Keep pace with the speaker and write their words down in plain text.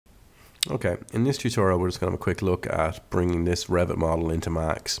Okay, in this tutorial we're just going to have a quick look at bringing this Revit model into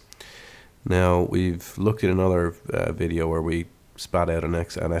Max. Now we've looked at another video where we spat out an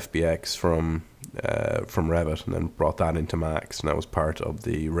FBX from Revit and then brought that into Max, and that was part of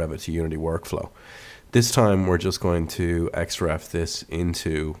the Revit to Unity workflow. This time we're just going to XRef this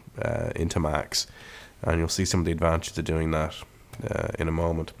into Max, and you'll see some of the advantages of doing that in a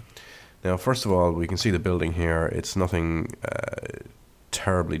moment. Now first of all, we can see the building here. It's nothing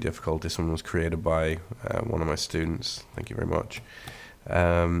terribly difficult. This one was created by one of my students. Thank you very much.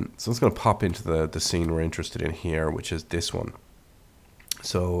 So let's going to pop into the scene we're interested in here, which is this one.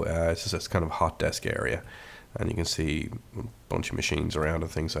 So it's just this kind of hot desk area, and you can see a bunch of machines around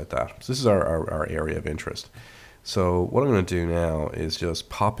and things like that. So this is our area of interest. So what I'm going to do now is just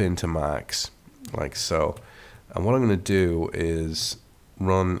pop into Max like so, and what I'm going to do is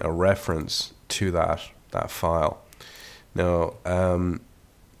run a reference to that file. Now,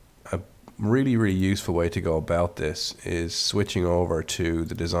 a really useful way to go about this is switching over to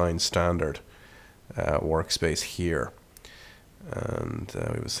the design standard workspace here. And we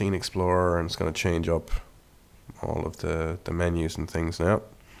have a scene explorer, and it's going to change up all of the menus and things now.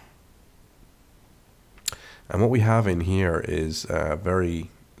 And what we have in here is a very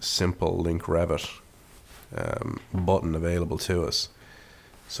simple Link Revit button available to us.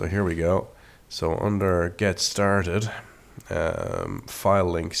 So here we go. So under Get Started, file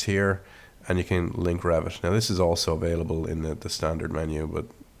links here, and you can link Revit. Now this is also available in the standard menu, but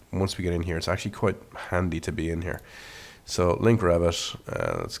once we get in here, it's actually quite handy to be in here. So link Revit,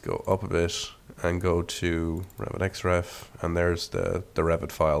 let's go up a bit and go to Revit XRef, and there's the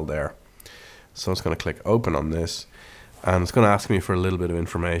Revit file there. So I'm just going to click open on this, and it's going to ask me for a little bit of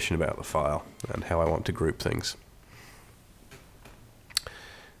information about the file and how I want to group things.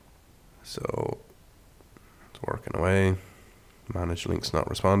 So it's working away. Manage links not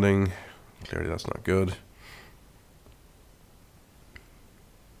responding. Clearly that's not good.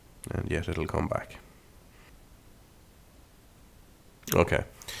 And yet it'll come back. Okay,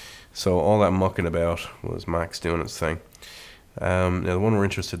 so all that mucking about was Max doing its thing. Now the one we're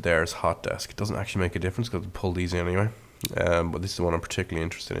interested there is Hot Desk. It doesn't actually make a difference because I pull these anyway. But this is the one I'm particularly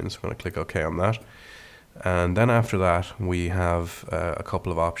interested in, so I'm going to click OK on that. And then after that we have a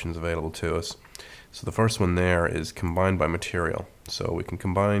couple of options available to us. So the first one there is combined by material. So we can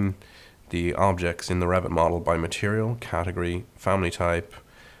combine the objects in the Revit model by material, category, family type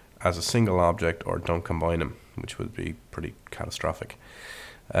as a single object, or don't combine them, which would be pretty catastrophic.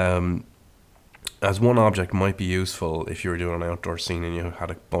 As one object might be useful if you were doing an outdoor scene and you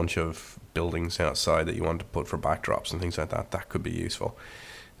had a bunch of buildings outside that you want to put for backdrops and things like that, that could be useful.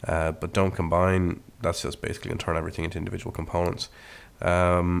 But don't combine, that's just basically going to turn everything into individual components.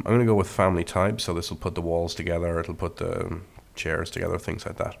 I'm going to go with family type, so this will put the walls together, it'll put the chairs together, things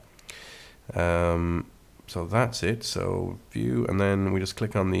like that. So that's it. So view, and then we just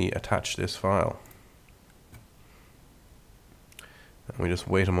click on the attach this file. And we just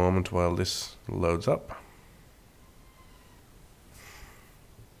wait a moment while this loads up.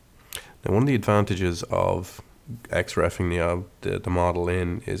 Now one of the advantages of XRefing the model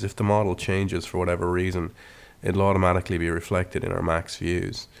in is if the model changes for whatever reason, it'll automatically be reflected in our Max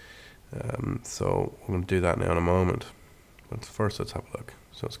views. So we're going to do that now in a moment. But first let's have a look.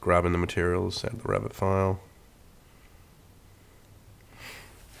 So it's grabbing the materials out of the Revit file.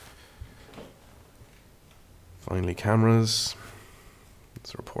 Finally cameras.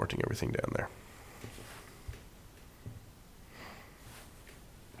 It's reporting everything down there.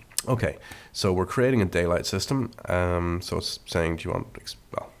 Okay, so we're creating a daylight system. So it's saying, do you want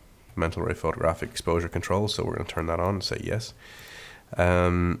mental ray photographic exposure control? So we're going to turn that on and say yes.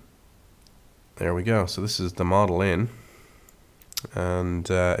 There we go. So this is the model in. And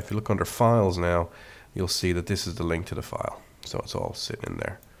if you look under files now, you'll see that this is the link to the file. So it's all sitting in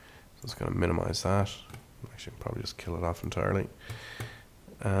there. So it's going to minimize that. Actually, probably just kill it off entirely.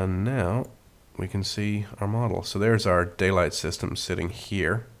 And now we can see our model. So there's our daylight system sitting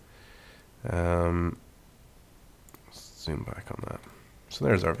here. Zoom back on that. So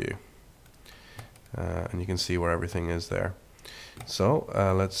there's our view. And you can see where everything is there. So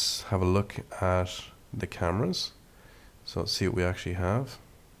let's have a look at the cameras. So let's see what we actually have.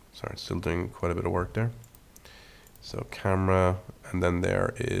 Sorry, it's still doing quite a bit of work there. So camera, and then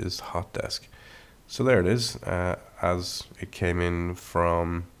there is Hot Desk. So there it is, as it came in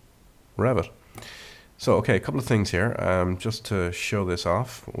from Revit. So okay, a couple of things here. Just to show this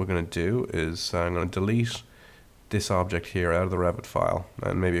off, what we're going to do is I'm going to delete this object here out of the Revit file,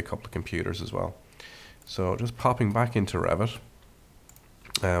 and maybe a couple of computers as well. So just popping back into Revit,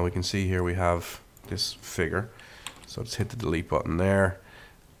 we can see here we have this figure. So just hit the delete button there,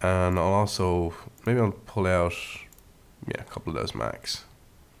 And I'll also, maybe I'll pull out, yeah, a couple of those max.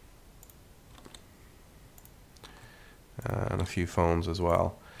 And a few phones as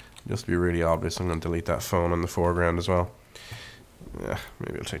well. Just to be really obvious, I'm going to delete that phone in the foreground as well. Yeah,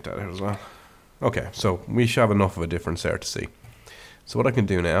 maybe I'll take that out as well. Okay, so we should have enough of a difference there to see. So what I can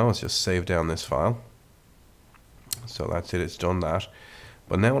do now is just save down this file. So that's it, it's done that.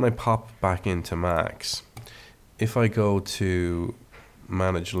 But now when I pop back into Max, if I go to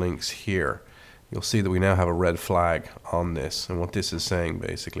manage links here, you'll see that we now have a red flag on this. And what this is saying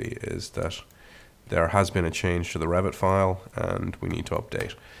basically is that there has been a change to the Revit file and we need to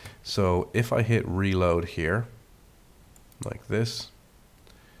update. So if I hit reload here, like this,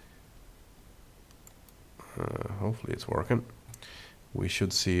 hopefully it's working, we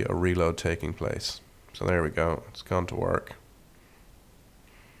should see a reload taking place. So there we go, it's gone to work.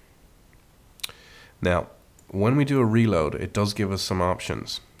 Now, when we do a reload, it does give us some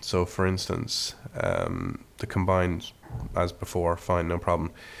options. So for instance, the combined as before, fine, no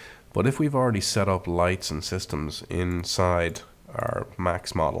problem. But if we've already set up lights and systems inside our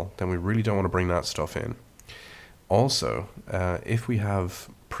Max model, then we really don't want to bring that stuff in. Also, if we have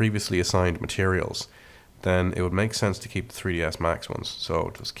previously assigned materials, then it would make sense to keep the 3ds Max ones.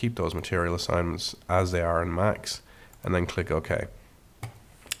 So just keep those material assignments as they are in Max, and then click OK.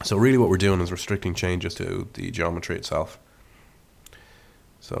 So really what we're doing is restricting changes to the geometry itself.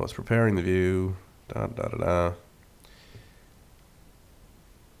 So it's preparing the view,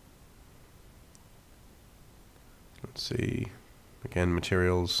 Let's see, again,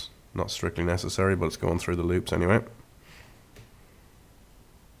 materials not strictly necessary, but it's going through the loops anyway.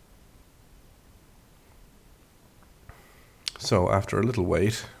 So after a little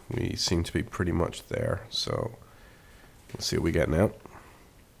wait, we seem to be pretty much there. So let's see what we get now.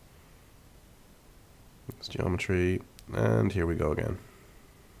 It's geometry, and here we go again.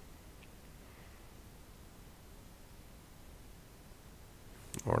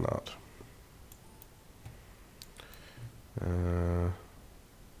 Or not.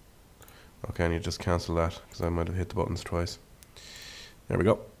 Okay, I need to just cancel that because I might have hit the buttons twice. There we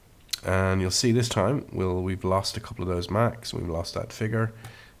go. And you'll see this time we've lost a couple of those max, we've lost that figure,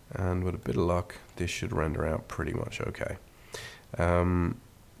 and with a bit of luck this should render out pretty much okay.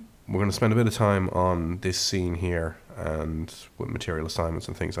 We're going to spend a bit of time on this scene here and with material assignments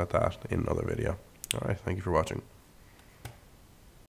and things like that in another video. Alright, thank you for watching.